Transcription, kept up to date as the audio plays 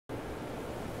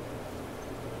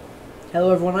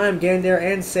Hello everyone, I am Gandair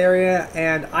and Saria,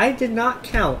 and I did not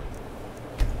count,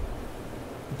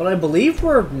 but I believe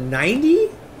we're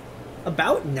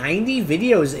about 90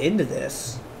 videos into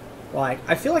this. Like,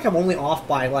 I feel like I'm only off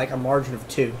by like a margin of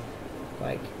 2.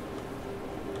 Like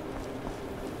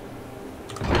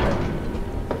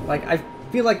I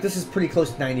feel like this is pretty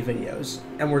close to 90 videos,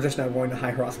 and we're just now going to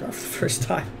High Hrothgar for the first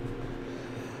time.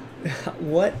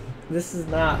 What? This is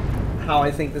not how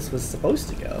I think this was supposed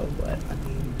to go, but I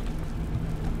mean,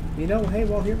 you know, hey,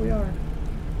 well, here we are.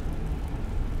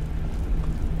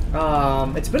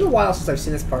 It's been a while since I've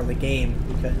seen this part of the game,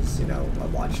 because, you know, I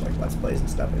watch, like, Let's Plays and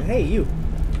stuff, and hey, you!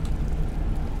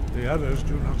 The others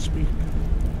do not speak.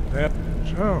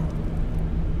 So,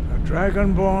 a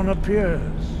Dragonborn appears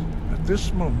at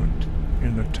this moment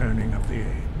in the turning of the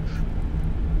age.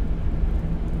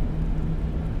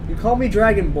 You call me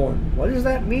Dragonborn. What does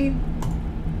that mean?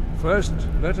 First,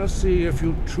 let us see if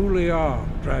you truly are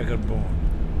Dragonborn.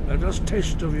 Let us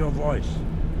taste of your voice.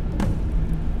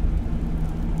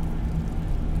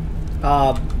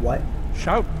 What?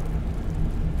 Shout.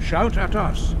 Shout at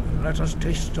us, and let us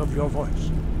taste of your voice.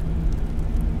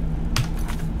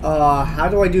 How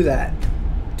do I do that?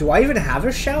 Do I even have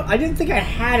a shout? I didn't think I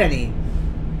had any.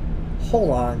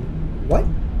 Hold on. What?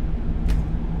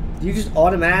 Do you just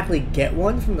automatically get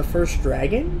one from the first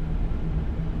dragon?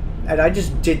 And I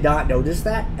just did not notice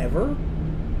that, ever?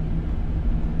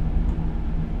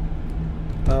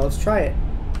 Let's try it.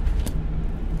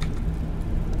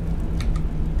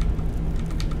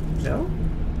 No?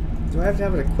 Do I have to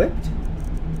have it equipped?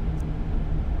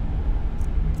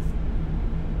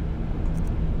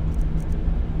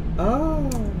 Oh.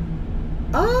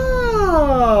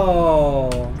 Oh!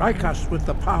 Strike us with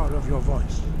the power of your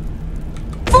voice.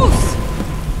 Fools!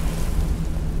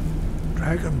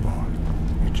 Dragonborn,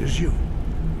 it is you.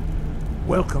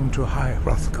 Welcome to High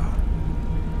Hrothgar.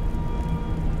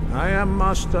 I am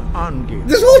Master Angir.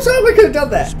 This whole time I could have done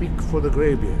I that! speak for the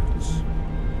Greybeards.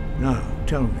 Now,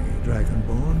 tell me,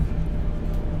 Dragonborn,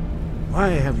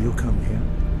 why have you come here?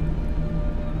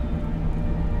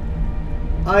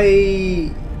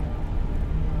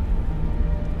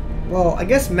 Well, I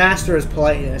guess master is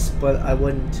politeness, but I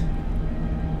wouldn't...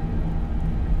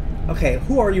 Okay,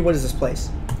 who are you? What is this place?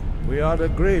 We are the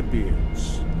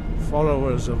Greybeards,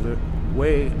 followers of the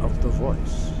Way of the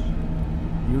Voice.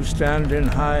 You stand in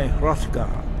High Hrothgar,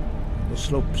 on the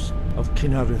slopes of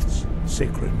Kinarith's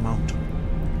sacred mountain.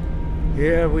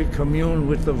 Here we commune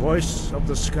with the voice of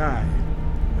the sky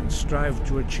and strive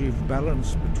to achieve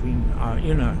balance between our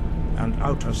inner and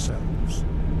outer selves.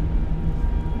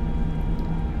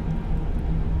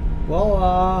 Well,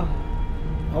 I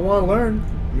want to learn.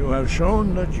 You have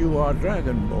shown that you are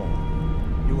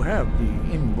Dragonborn. You have the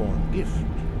inborn gift.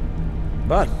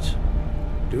 But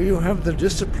do you have the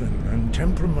discipline and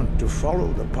temperament to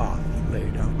follow the path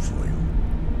laid out for you?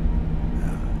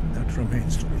 That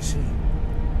remains to be seen.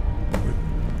 With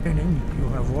training, you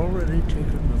have already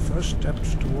taken the first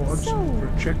steps towards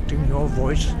projecting your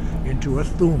voice into a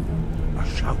thum, a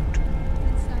shout.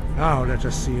 Now let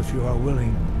us see if you are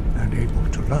willing and able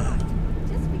to learn.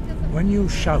 When you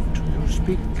shout, you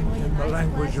speak in the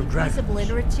language of dragons.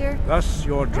 Literature. Thus,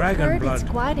 your dragon blood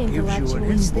gives you an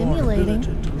inborn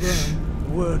ability to learn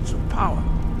words of power.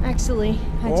 Actually,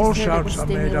 I All just heard it was shouts are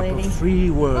made up stimulating. of 3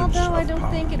 words Although I of don't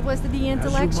power. think it was the As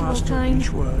intellectual you master kind.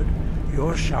 each word,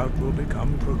 your shout will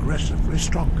become progressively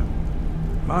stronger.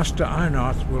 Master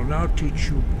Einarth will now teach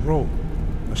you Ro,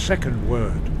 the second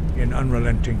word in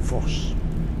Unrelenting Force.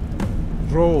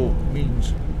 Ro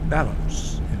means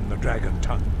balance in the dragon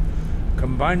tongue.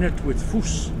 Combine it with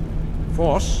Fus,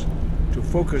 force, to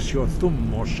focus your thumb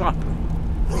more sharply.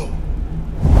 Ro.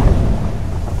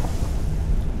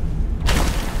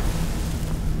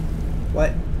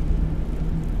 What?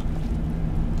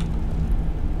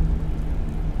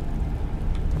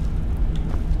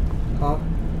 Huh?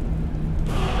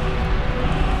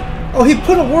 Oh, he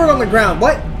put a word on the ground.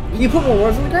 What? Can you put more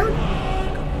words on the ground?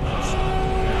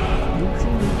 You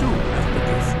truly do have the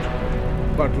gift.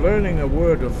 But learning a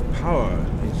word of power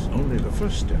is only the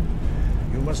first step.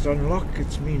 You must unlock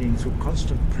its meaning through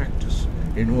constant practice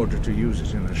in order to use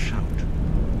it in a shout.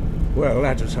 Well,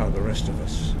 that is how the rest of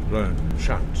us learn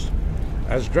shouts.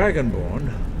 As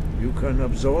Dragonborn, you can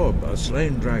absorb a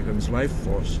slain dragon's life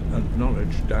force and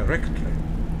knowledge directly.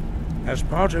 As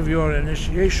part of your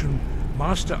initiation,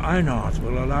 Master Einarth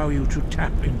will allow you to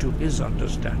tap into his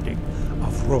understanding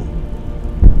of Ro.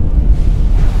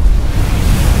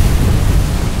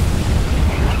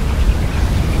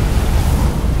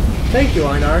 Thank you,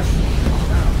 Einarth.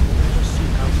 Now, let us see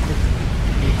how quickly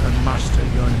you can master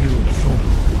your new form.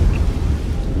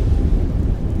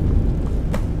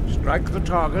 Strike the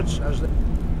targets as they...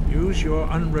 Use your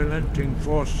unrelenting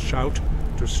force shout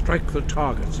to strike the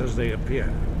targets as they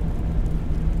appear.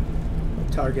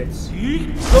 Targets.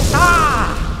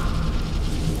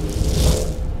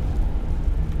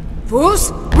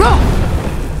 Fools, roll!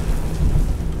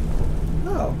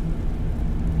 Oh.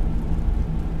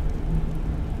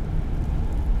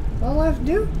 All I have to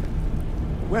do?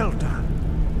 Well done.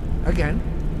 Again.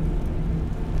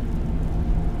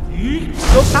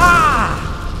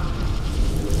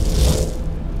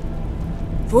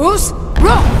 Fools,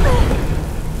 roll!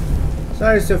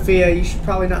 Sorry, Sophia. You should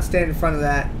probably not stand in front of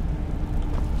that.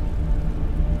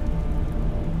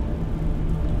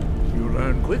 You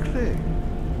learn quickly.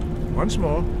 Once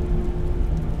more.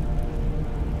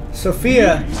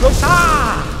 Sophia!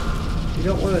 You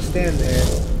don't want to stand there.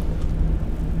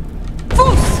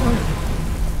 Fools!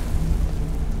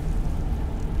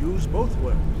 Use both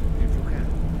words if you can.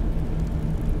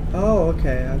 Oh,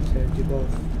 okay. I have to do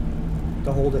both.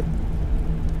 To hold it.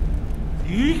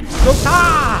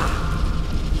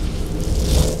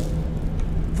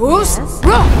 Fools, Yes?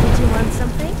 roll! Did you want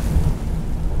something?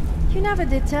 You never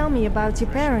did tell me about your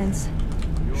parents.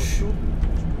 Your tune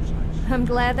is precise. I'm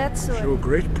glad that's so. Show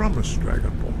great promise,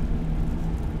 Dragonborn.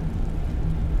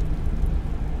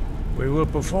 We will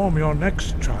perform your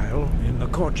next trial in the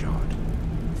courtyard.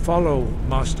 Follow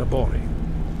Master Bori.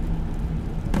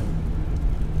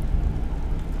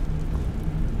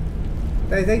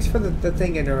 Hey, thanks for the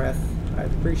thing, Intereth. I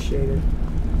appreciate it.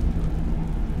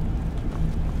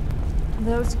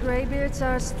 Those graybeards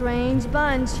are a strange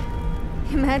bunch.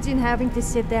 Imagine having to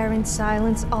sit there in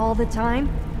silence all the time.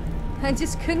 I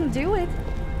just couldn't do it.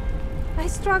 I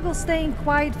struggle staying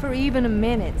quiet for even a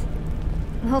minute.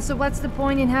 Also, what's the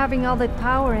point in having all that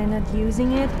power and not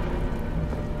using it?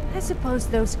 I suppose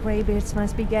those graybeards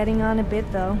must be getting on a bit,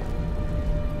 though.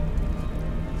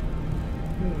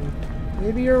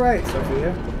 Maybe you're right, Sophia.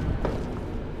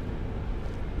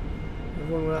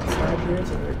 Everyone went outside here to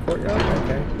the courtyard?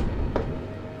 Okay.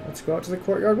 Let's go out to the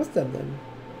courtyard with them then.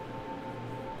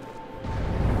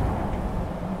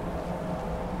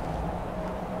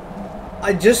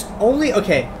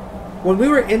 Okay. When we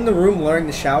were in the room learning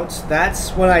the shouts,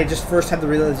 that's when I just first had the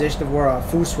realization of where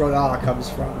Fus Roda comes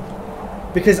from.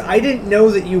 Because I didn't know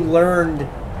that you learned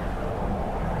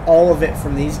all of it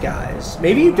from these guys.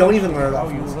 Maybe you don't even learn it all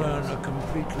from these You learn guys. a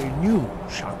completely new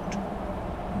shout.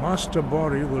 Master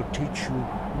Bori will teach you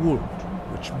Wood,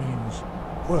 which means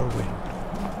whirlwind.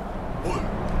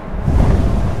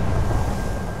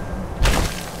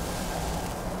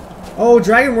 Oh,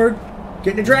 dragon word!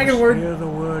 Getting a dragon You must word! hear the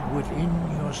word within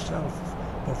yourself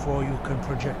before you can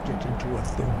project it into a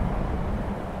thum.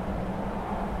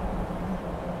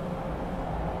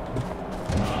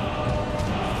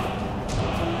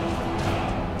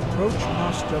 Approach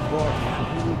Master Bori and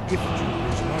he will gift you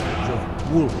his knowledge of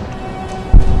wood.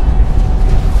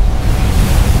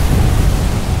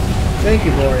 Thank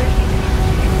you, Bori.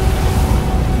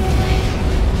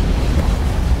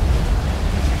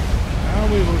 Now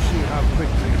we will see how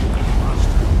quickly you can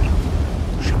master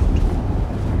shout.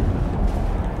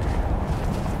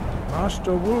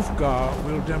 Master Wolfgar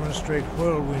will demonstrate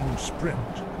whirlwind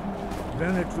sprint.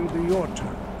 Then it will be your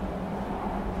turn.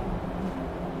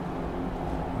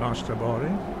 Master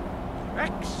Bori.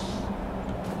 X.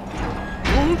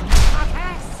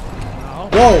 Now,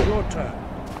 Whoa. your turn.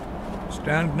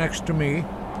 Stand next to me.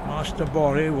 Master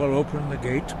Bori will open the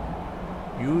gate.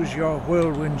 Use your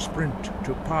whirlwind sprint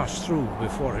to pass through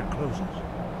before it closes.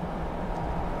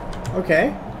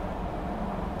 Okay.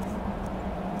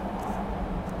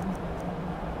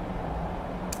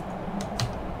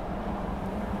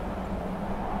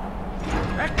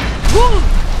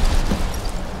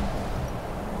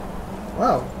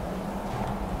 Wow.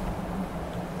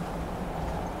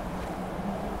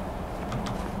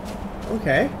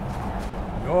 Okay.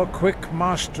 Your quick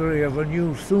mastery of a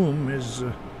new thum is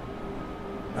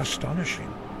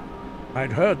astonishing.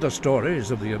 I'd heard the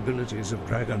stories of the abilities of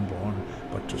Dragonborn,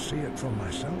 but to see it for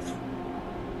myself...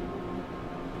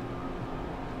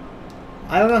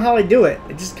 I don't know how I do it.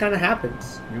 It just kind of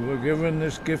happens. You were given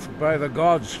this gift by the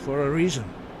gods for a reason.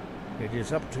 It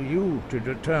is up to you to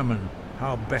determine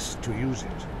how best to use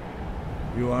it.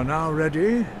 You are now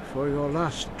ready for your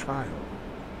last trial.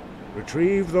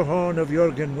 Retrieve the horn of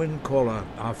Jürgen Windcaller,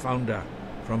 our founder,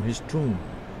 from his tomb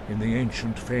in the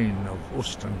ancient fane of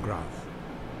Ostengraf.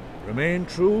 Remain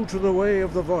true to the way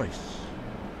of the voice,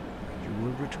 and you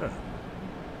will return.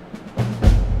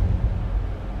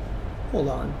 Hold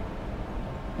on.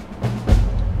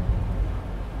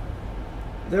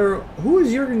 Who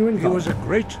is Jürgen Windcaller? He was a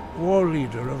great war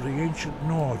leader of the ancient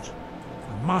Nords,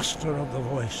 a master of the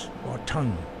voice, or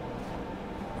tongue,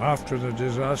 After the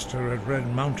disaster at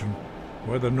Red Mountain,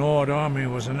 where the Nord army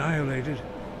was annihilated,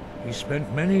 he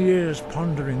spent many years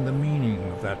pondering the meaning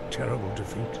of that terrible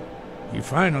defeat. He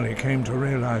finally came to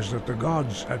realize that the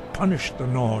gods had punished the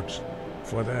Nords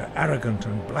for their arrogant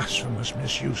and blasphemous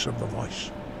misuse of the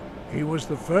voice. He was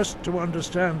the first to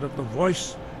understand that the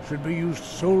voice should be used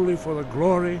solely for the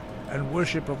glory and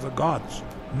worship of the gods,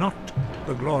 not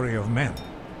the glory of men.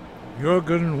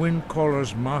 Jürgen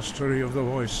Windcaller's mastery of the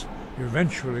voice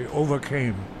eventually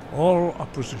overcame all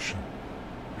opposition,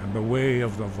 and the way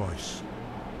of the voice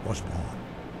was born.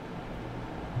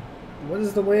 What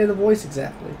is the way of the voice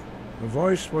exactly? The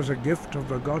voice was a gift of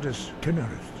the goddess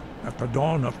Kinnereth at the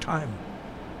dawn of time.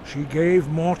 She gave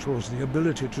mortals the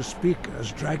ability to speak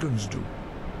as dragons do.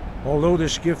 Although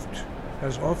this gift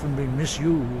has often been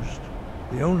misused,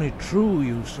 the only true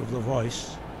use of the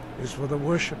voice is for the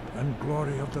worship and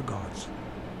glory of the gods.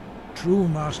 True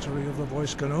mastery of the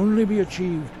voice can only be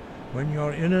achieved when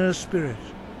your inner spirit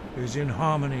is in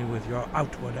harmony with your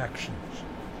outward actions.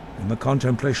 In the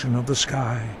contemplation of the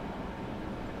sky,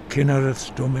 Kinnereth's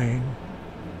domain,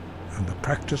 and the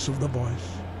practice of the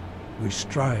voice, we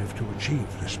strive to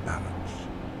achieve this balance.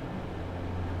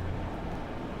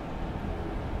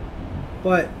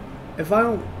 But if I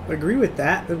don't agree with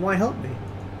that, then why help me?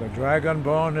 The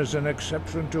Dragonborn is an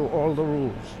exception to all the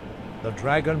rules. The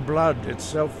dragon blood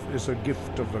itself is a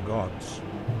gift of the gods.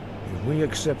 If we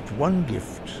accept one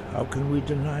gift, how can we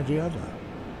deny the other?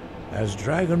 As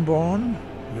Dragonborn,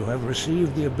 you have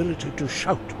received the ability to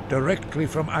shout directly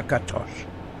from Akatosh.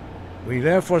 We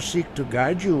therefore seek to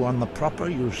guide you on the proper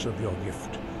use of your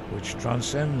gift, which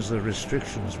transcends the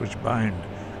restrictions which bind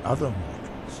other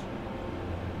mortals.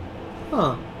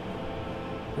 Huh.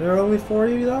 There are only 4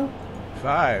 of you, though?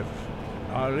 5.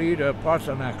 Our leader,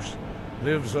 Partanax,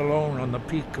 lives alone on the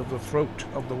peak of the throat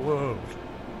of the world.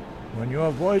 When your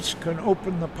voice can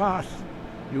open the path,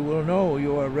 you will know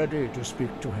you are ready to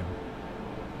speak to him.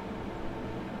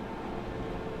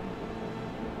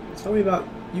 Tell me about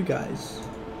you guys.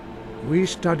 We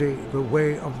study the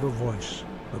way of the voice,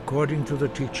 according to the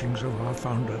teachings of our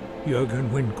founder, Jürgen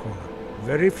Windcaller.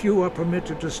 Very few are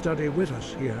permitted to study with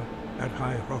us here at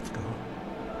High Hrothgar.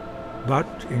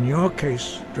 But in your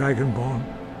case, Dragonborn,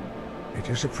 it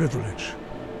is a privilege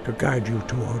to guide you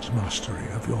towards mastery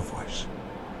of your voice.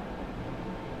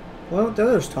 Why don't the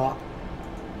others talk?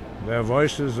 Their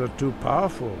voices are too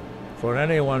powerful for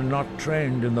anyone not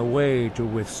trained in the way to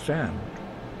withstand.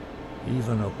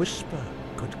 Even a whisper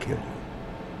could kill you.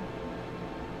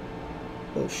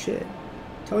 Oh shit.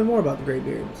 Tell me more about the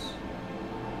Greybeards.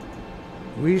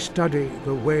 We study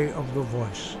the way of the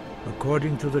voice,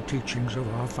 according to the teachings of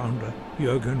our founder,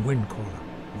 Jürgen Windcaller.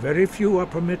 Very few are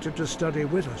permitted to study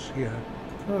with us here.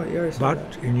 Oh, you already said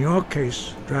But that. in your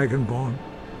case, Dragonborn,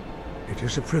 it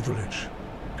is a privilege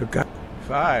to guide.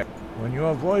 5. When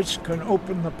your voice can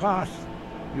open the path,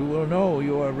 you will know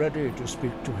you are ready to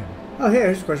speak to him. Oh, hey,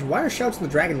 here's a question. Why are shouts in the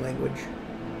dragon language?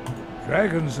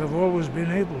 Dragons have always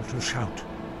been able to shout.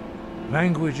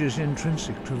 Language is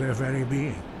intrinsic to their very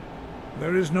being.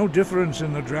 There is no difference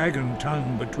in the dragon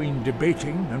tongue between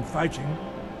debating and fighting.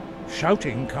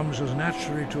 Shouting comes as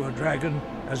naturally to a dragon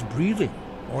as breathing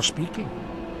or speaking.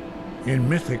 In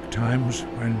mythic times,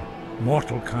 when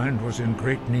mortal kind was in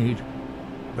great need,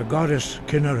 the goddess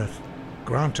Kinnereth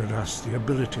granted us the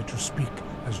ability to speak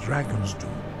as dragons do.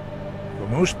 For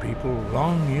most people,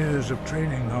 long years of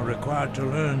training are required to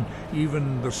learn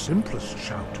even the simplest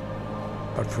shout.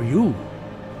 But for you,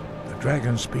 the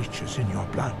dragon speech is in your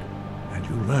blood, and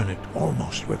you learn it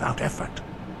almost without effort.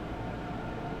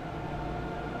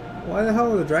 Why the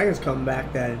hell are the dragons coming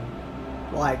back then?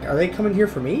 Like, are they coming here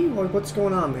for me? What's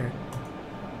going on there?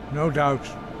 No doubt,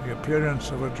 the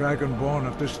appearance of a dragonborn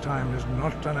at this time is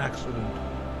not an accident.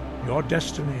 Your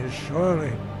destiny is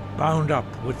surely bound up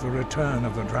with the return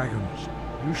of the dragons.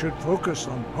 You should focus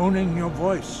on honing your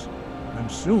voice,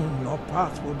 and soon your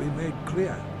path will be made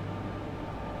clear.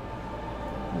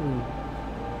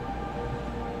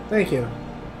 Thank you.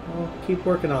 I'll keep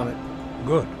working on it.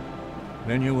 Good.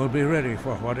 Then you will be ready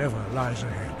for whatever lies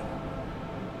ahead.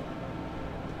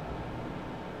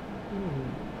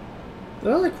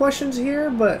 There are other questions here,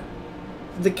 but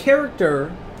the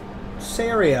character,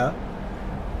 Saria,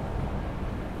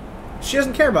 she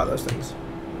doesn't care about those things.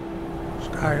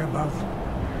 Sky above,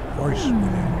 voice within.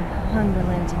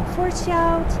 Unrelenting force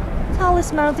shout,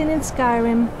 tallest mountain in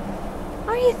Skyrim.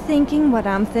 Are you thinking what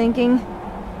I'm thinking?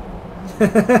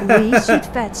 We should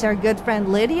fetch our good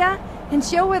friend Lydia and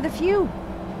show her the view.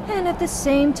 And at the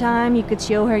same time, you could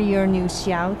show her your new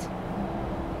shout.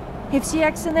 If she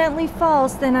accidentally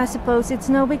falls, then I suppose it's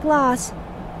no big loss.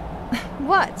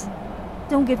 What?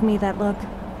 Don't give me that look.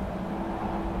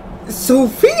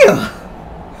 Sophia!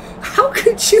 How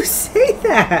could you say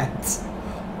that?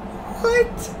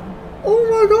 What? Oh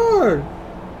my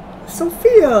god!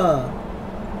 Sophia!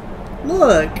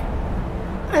 Look!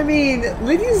 I mean,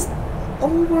 Lydia's...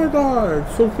 Oh my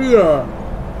god, Sophia!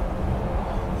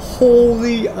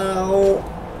 Holy ow.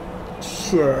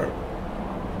 Shit.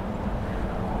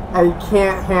 I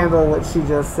can't handle what she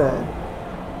just said.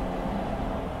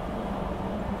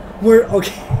 We're...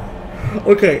 Okay.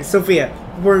 Okay, Sophia.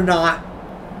 We're not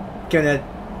gonna...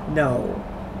 No.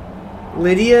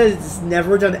 Lydia's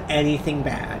never done anything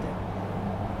bad.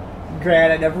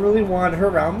 Granted, I never really wanted her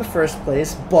around in the first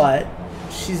place, but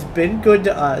she's been good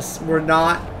to us. We're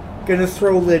not gonna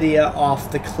throw Lydia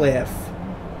off the cliff.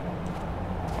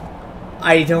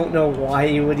 I don't know why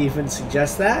you would even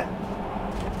suggest that.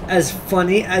 As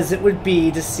funny as it would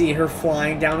be to see her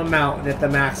flying down a mountain at the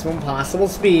maximum possible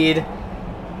speed,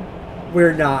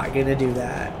 we're not gonna do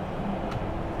that.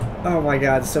 Oh my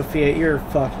god, Sophia, you're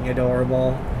fucking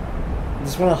adorable. I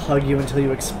just want to hug you until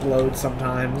you explode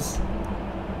sometimes.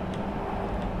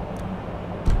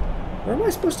 Where am I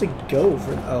supposed to go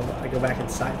for... Oh, I go back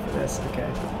inside for this.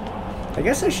 Okay. I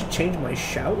guess I should change my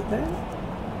shout then?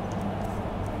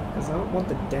 Because I don't want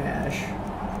the dash.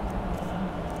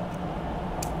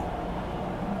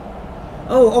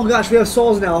 Oh gosh, we have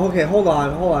souls now. Okay, hold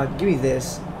on. Give me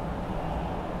this.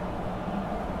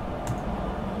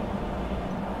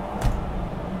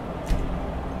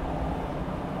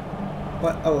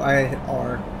 What? Oh, I hit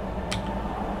R.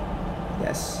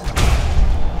 Yes.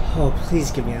 Oh,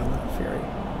 please give me Element of Fury.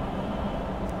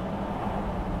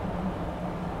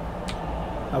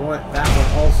 I want that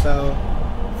one also.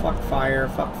 Fuck fire,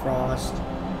 fuck frost.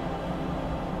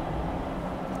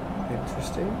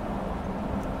 Interesting.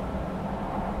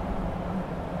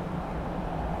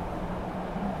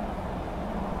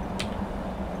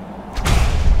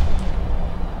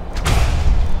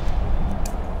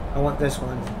 I want this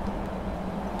one.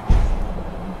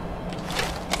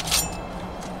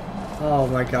 Oh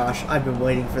my gosh, I've been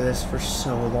waiting for this for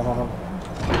so long.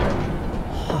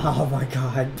 Oh my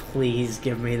god, please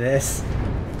give me this.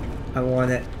 I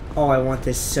want it. Oh, I want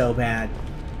this so bad.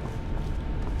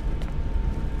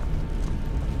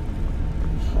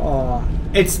 Oh,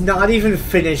 it's not even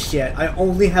finished yet. I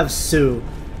only have Sue.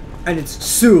 And it's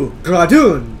Sue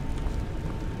Gradun.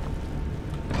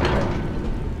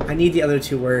 I need the other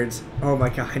two words. Oh my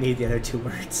god, I need the other two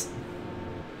words.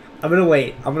 I'm gonna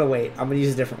wait. I'm gonna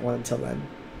use a different one until then.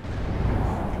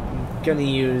 I'm gonna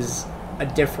use a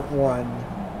different one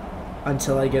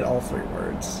until I get all three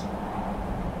words.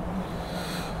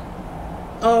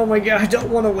 Oh my god, I don't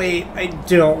want to wait. I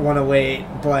don't want to wait,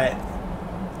 but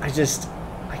I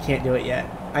can't do it yet.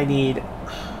 I need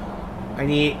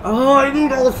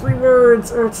all three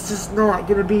words, or it's just not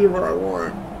gonna be what I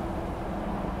want.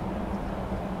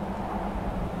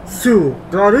 Sue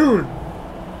Gradun.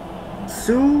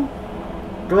 Sue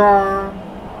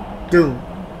Gradun.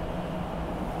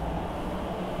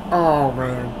 Oh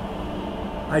man.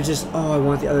 I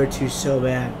want the other two so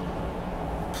bad.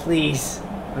 Please.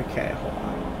 Okay, hold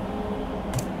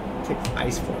on. Take the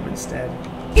ice form instead.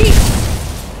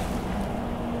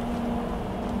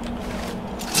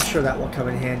 I'm sure that will come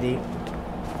in handy.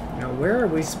 Now, where are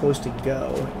we supposed to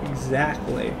go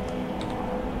exactly?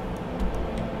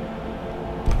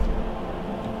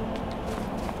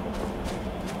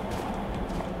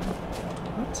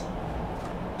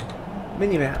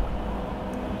 Minimap.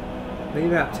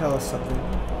 Minimap, tell us something.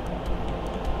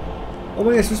 Oh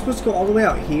my gosh, we're supposed to go all the way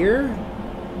out here?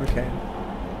 Okay.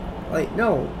 Like,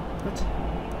 no. What?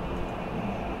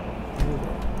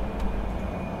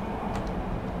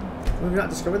 We've not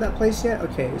discovered that place yet?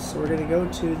 Okay, so we're gonna go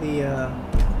to the,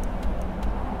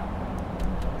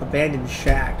 abandoned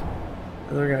shack.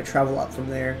 And then we're gonna travel up from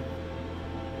there.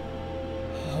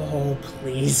 Oh,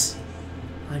 please.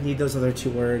 I need those other two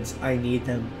words. I need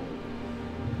them.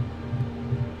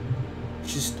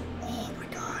 Just, oh my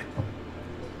god.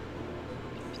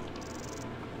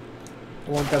 I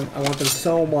want them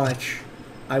so much.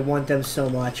 I want them so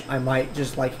much. I might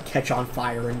just, like, catch on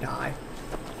fire and die.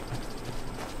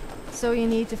 So you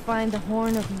need to find the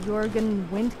horn of Jorgen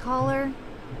Windcaller?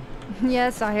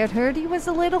 Yes, I had heard he was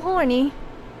a little horny.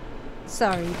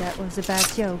 Sorry, that was a bad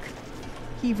joke.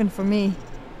 Even for me.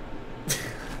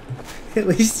 At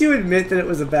least you admit that it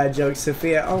was a bad joke,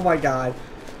 Sophia. Oh my god.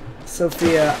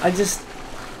 Sophia,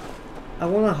 I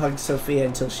want to hug Sophia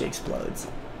until she explodes.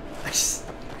 I just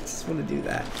want to do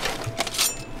that.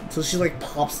 Until she, like,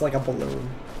 pops like a balloon.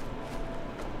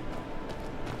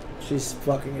 She's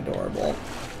fucking adorable.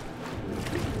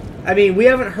 I mean, we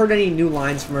haven't heard any new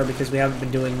lines from her because we haven't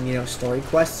been doing, you know, story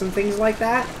quests and things like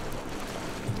that.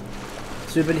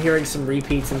 So we've been hearing some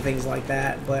repeats and things like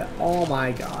that, but oh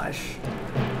my gosh.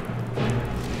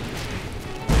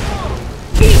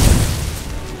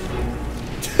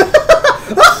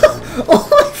 Oh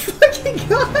my fucking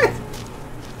god!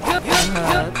 Oh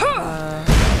my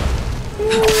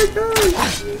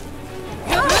gosh!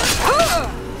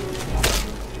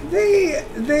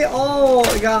 They all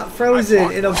got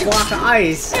frozen in a block of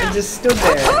ice and just stood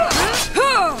there.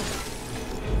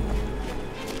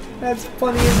 That's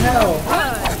funny as hell.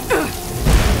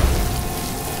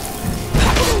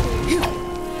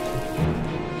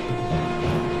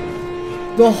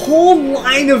 The whole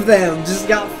line of them just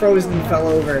got frozen and fell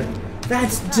over.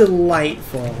 That's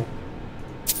delightful.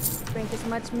 Drink as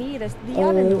much meat as the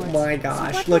other Oh Nords. my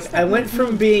gosh. So Look, I went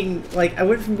from being, like, I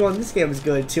went from going, this game is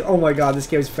good, to, oh my god, this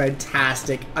game is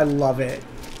fantastic. I love it.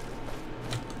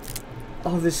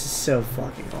 Oh, this is so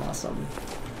fucking awesome.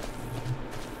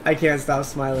 I can't stop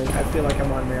smiling. I feel like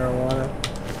I'm on marijuana.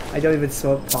 I don't even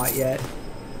smoke pot yet.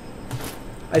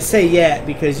 I say yet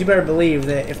because you better believe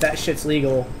that if that shit's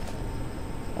legal,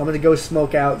 I'm gonna go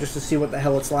smoke out just to see what the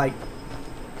hell it's like.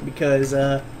 Because,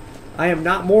 I am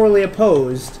not morally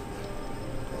opposed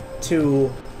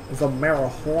to the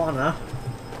marijuana.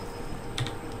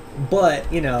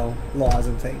 But, you know, laws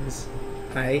and things.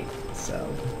 Right? So.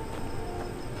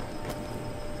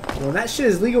 When that shit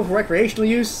is legal for recreational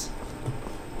use,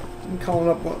 I'm calling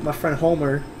up my friend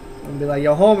Homer and be like,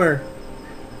 yo, Homer,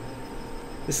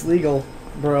 it's legal,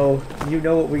 bro. You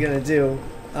know what we're gonna do.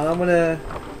 And I'm gonna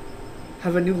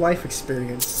have a new life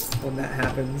experience when that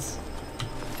happens.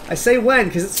 I say when,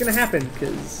 because it's gonna happen,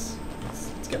 because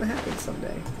it's gonna happen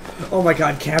someday. Oh my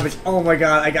god, cabbage. Oh my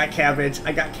god, I got cabbage.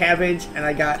 I got cabbage, and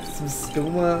I got some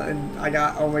skooma, and I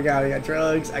got, oh my god, I got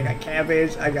drugs, I got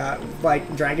cabbage, I got,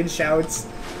 like, dragon shouts.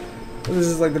 This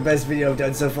is like the best video I've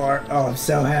done so far. Oh, I'm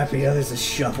so happy. Oh, there's a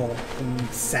shovel and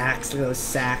sacks. Look at those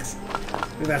sacks.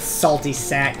 Look at that salty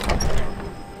sack.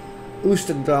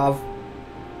 Oostendorf.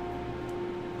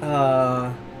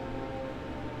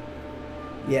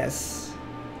 Yes.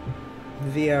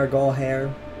 VR Gall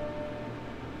hair.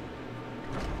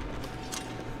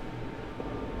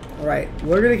 Alright,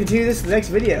 we're gonna continue this in the next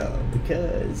video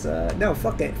because no,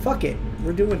 fuck it. Fuck it.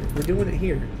 We're doing it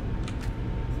here.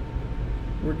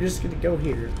 We're just gonna go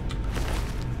here.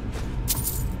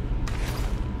 It's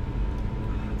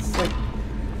like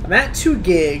I'm at 2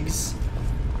 gigs.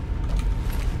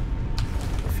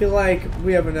 I feel like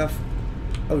we have enough.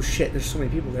 Oh shit, there's so many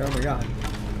people there. Oh my god.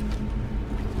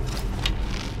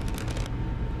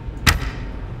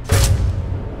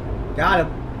 Got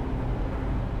him.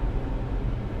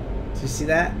 Did you see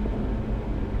that?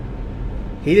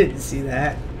 He didn't see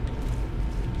that.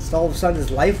 So all of a sudden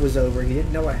his life was over. He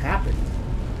didn't know what happened.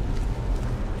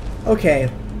 Okay,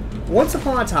 once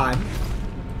upon a time,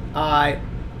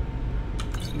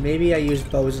 maybe I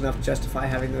used bows enough to justify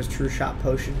having those true shot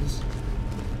potions.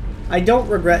 I don't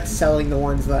regret selling the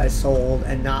ones that I sold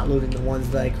and not looting the ones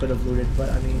that I could have looted,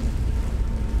 but I mean,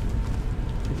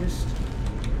 I just...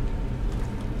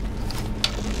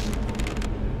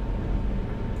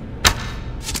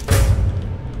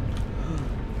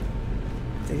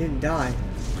 They didn't die.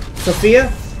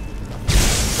 Sophia?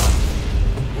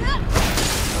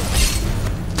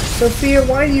 Sophia,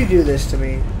 why do you do this to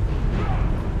me?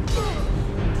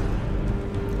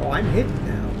 Oh, I'm hidden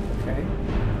now. Okay.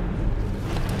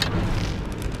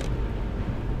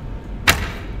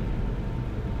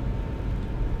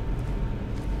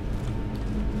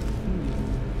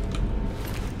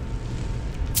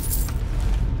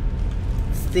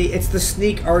 It's the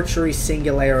sneak archery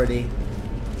singularity.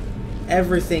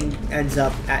 Everything ends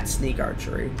up at sneak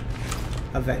archery.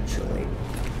 Eventually.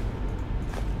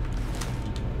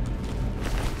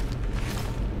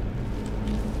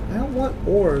 I don't want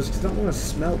ores because I don't want to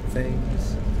smelt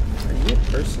things. Are you a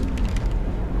person?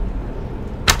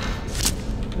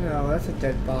 No, that's a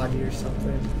dead body or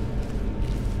something.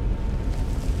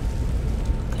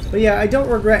 But yeah, I don't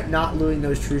regret not looting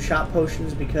those true shot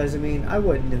potions because, I mean, I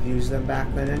wouldn't have used them back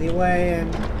then anyway,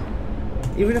 and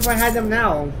even if I had them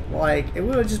now, like, it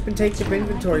would have just been taking up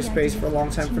inventory space for a long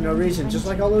time for no reason, just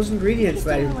like all those ingredients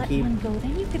that I didn't keep.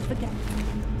 Then you could forget.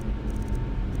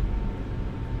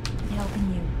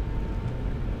 Helping you.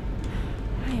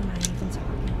 Why am I even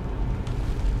talking?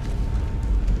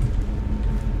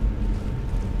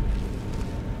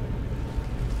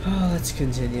 Oh, let's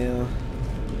continue.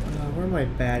 Where are my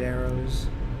bad arrows?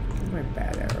 Where are my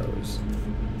bad arrows?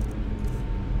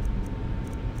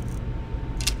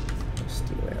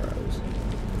 Steel arrows.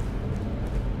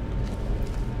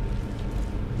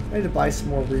 I need to buy some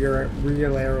more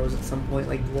real arrows at some point,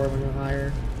 like dwarven or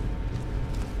higher.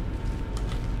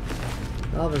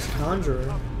 Novice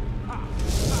Conjurer.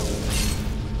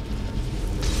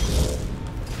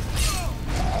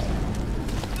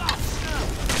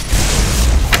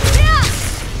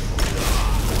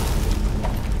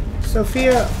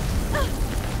 Sophia,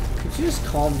 could you just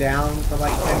calm down for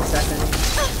like 10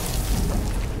 seconds?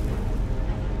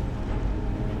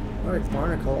 Alright,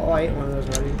 barnacle. Oh, I ate one of those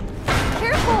already.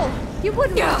 Careful! You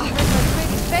wouldn't want to hurt my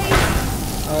pretty face.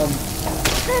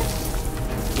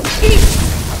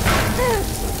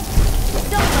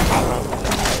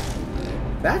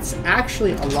 That's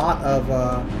actually a lot of,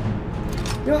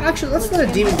 you know, actually, let's let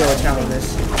a demon go to town on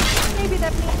this. Maybe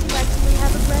that means you actually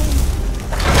have a brain.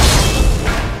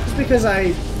 Just because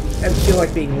I feel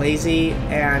like being lazy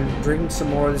and drinking some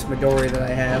more of this Midori that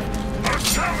I have.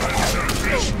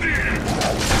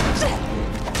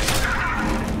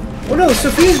 Oh no,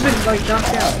 Sophia's been, like,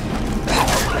 knocked out.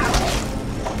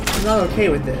 I'm not okay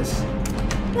with this.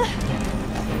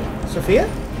 Sophia?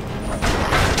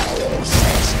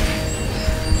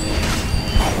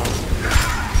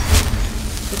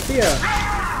 Sophia.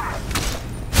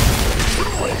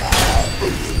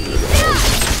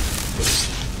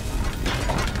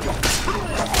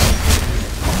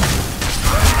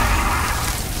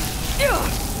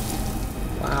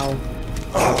 Wow.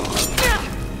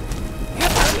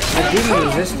 I didn't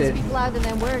resist it. Speak louder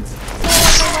than words.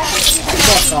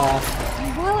 Fuck off.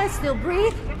 Will I still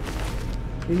breathe?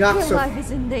 You're not Your so. life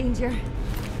is in danger.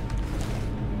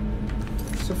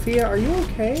 Sophia, are you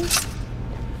okay?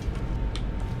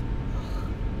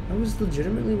 I was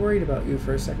legitimately worried about you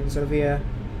for a second, Sophia.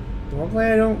 Normally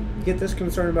I don't get this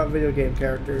concerned about video game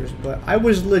characters, but I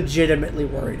was legitimately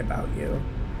worried about you.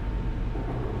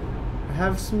 I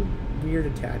have some weird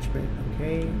attachment,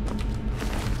 okay?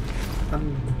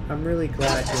 I'm really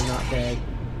glad you're not dead.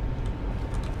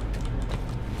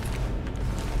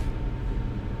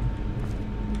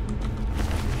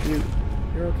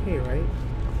 You're okay, right?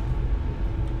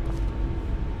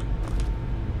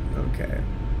 Okay.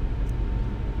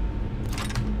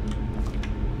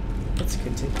 Let's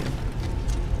continue.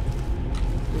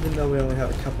 Even though we only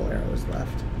have a couple arrows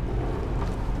left.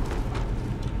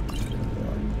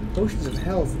 Potions of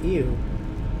health, ew.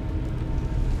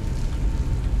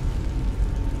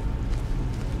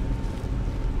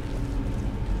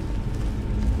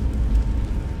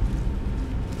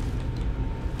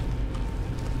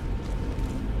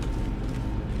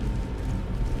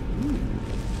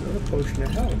 Potion of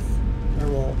health. Or,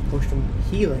 well, potion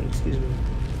of healing, excuse me.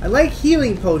 I like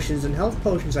healing potions, and health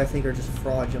potions I think are just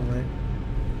fraudulent.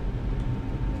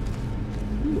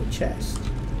 Ooh, a chest.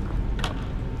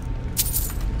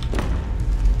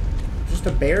 Just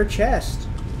a bare chest.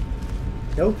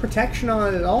 No protection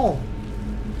on it at all.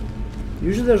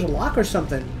 Usually there's a lock or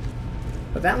something.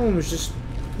 But that one was just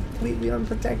completely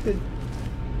unprotected.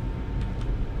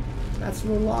 That's a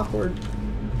little awkward.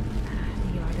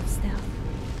 The art of stealth.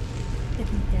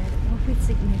 If we dead, or with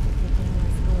significantly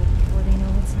less gold before they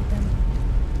know it's them.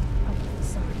 Oh,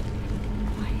 sorry.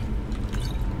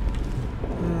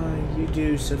 Quiet. You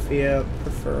do, Sophia,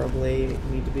 preferably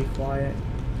need to be quiet.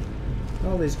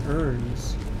 All these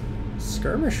urns.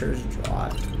 Skirmisher's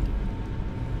Draught.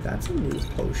 That's a new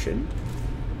potion.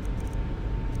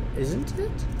 Isn't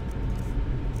it?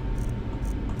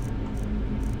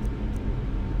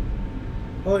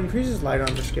 Oh, it increases light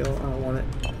armor skill. I don't want it.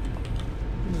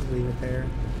 Just leave it there.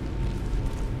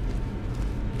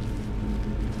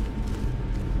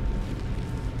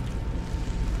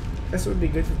 Guess it would be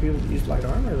good for people to use light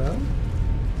armor, though.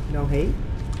 No hate.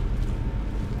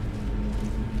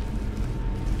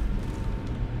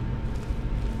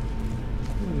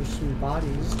 There's some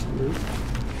bodies to loot.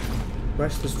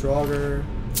 Restless Draugr.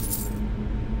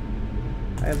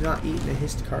 I have not eaten a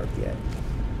Histcarp yet.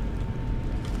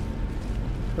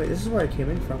 Wait, this is where I came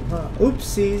in from, huh?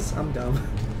 Oopsies! I'm dumb.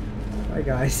 Bye,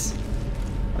 guys.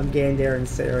 I'm Gandair and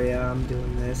Saria. I'm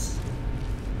doing this.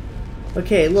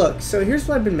 Okay, look. So here's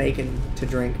what I've been making to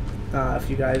drink. If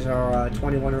you guys are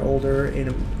 21 or older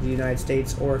in the United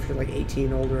States, or if you're like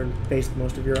 18 or older and based in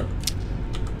most of Europe.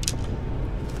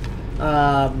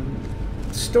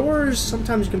 Stores,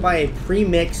 sometimes you can buy a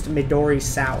pre-mixed Midori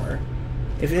sour.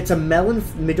 If it's a melon,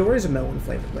 Midori is a melon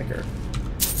flavored liquor.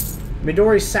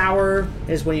 Midori sour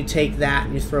is when you take that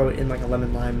and you throw it in like a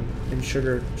lemon, lime, and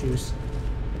sugar juice.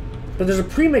 But there's a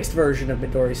pre-mixed version of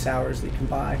Midori sours that you can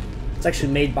buy. It's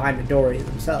actually made by Midori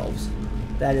themselves.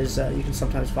 That is, you can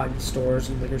sometimes find in stores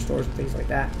and liquor stores and things like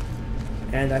that.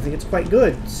 And I think it's quite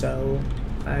good, so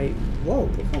whoa,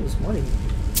 look at all this money.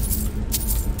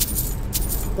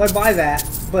 Well, I buy that,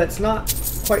 but it's not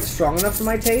quite strong enough for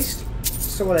my taste.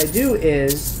 So what I do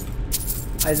is,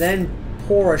 I then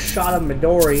pour a shot of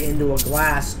Midori into a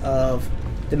glass of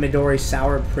the Midori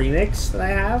sour premix that I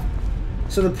have.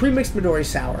 So the premixed Midori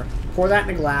sour, pour that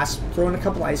in a glass, throw in a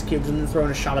couple ice cubes, and then throw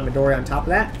in a shot of Midori on top of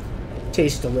that.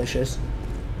 Tastes delicious.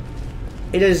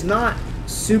 It is not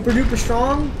super duper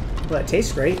strong, but it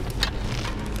tastes great.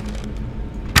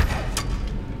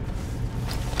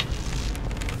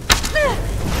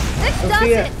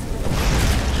 Sophia,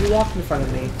 you walked in front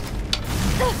of me.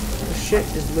 This shit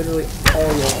is literally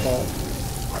all your fault.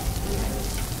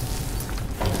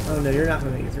 Oh no, you're not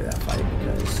gonna make it through that fight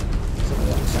because it's on the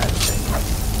wrong side of the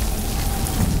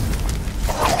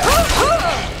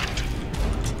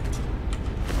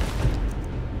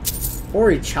thing. Or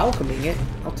he's chalcoming it.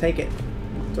 I'll take it.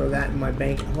 Throw that in my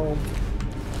bank at home.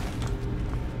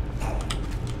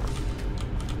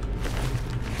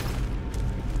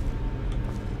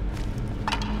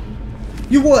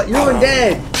 You what? You're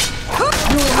undead!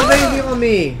 You don't have anything on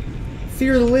me!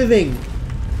 Fear the living!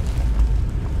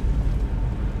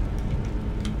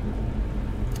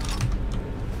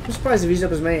 I'm surprised if he's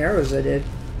up as many arrows as I did.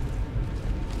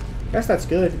 I guess that's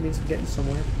good. It means I'm getting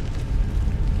somewhere.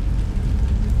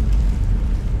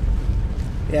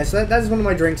 Yeah, so that is one of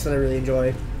my drinks that I really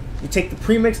enjoy. You take the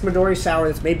premixed Midori sour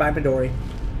that's made by Midori.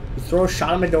 You throw a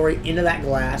shot of Midori into that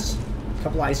glass. A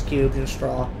couple ice cubes and a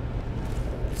straw.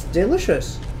 It's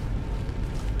delicious.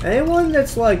 Anyone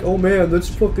that's like, oh man,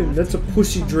 that's a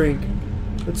pussy drink.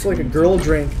 That's like a girl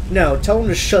drink. No, tell them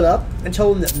to shut up and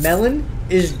tell them that melon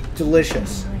is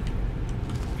delicious.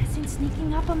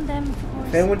 Sneaking up on them, of course.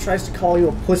 If anyone tries to call you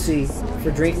a pussy for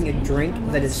drinking a drink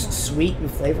that is sweet and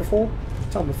flavorful,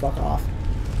 tell them to fuck off.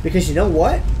 Because you know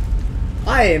what?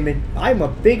 I'm a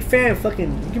big fan of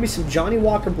fucking, give me some Johnny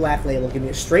Walker Black Label. Give me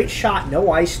a straight shot,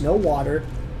 no ice, no water.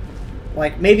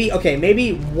 Like maybe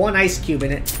one ice cube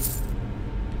in it.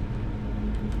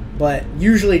 But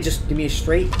usually just give me a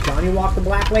straight Johnny Walker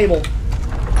Black Label.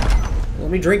 Let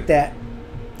me drink that.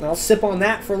 And I'll sip on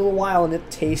that for a little while and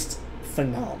it tastes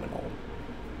phenomenal.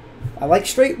 I like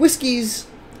straight whiskeys,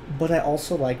 but I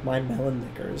also like my melon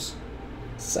liquors.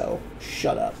 So,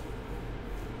 shut up.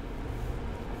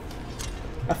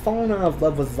 I've fallen out of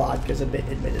love with vodkas a bit,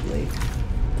 admittedly.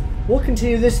 We'll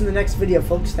continue this in the next video,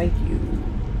 folks. Thank you.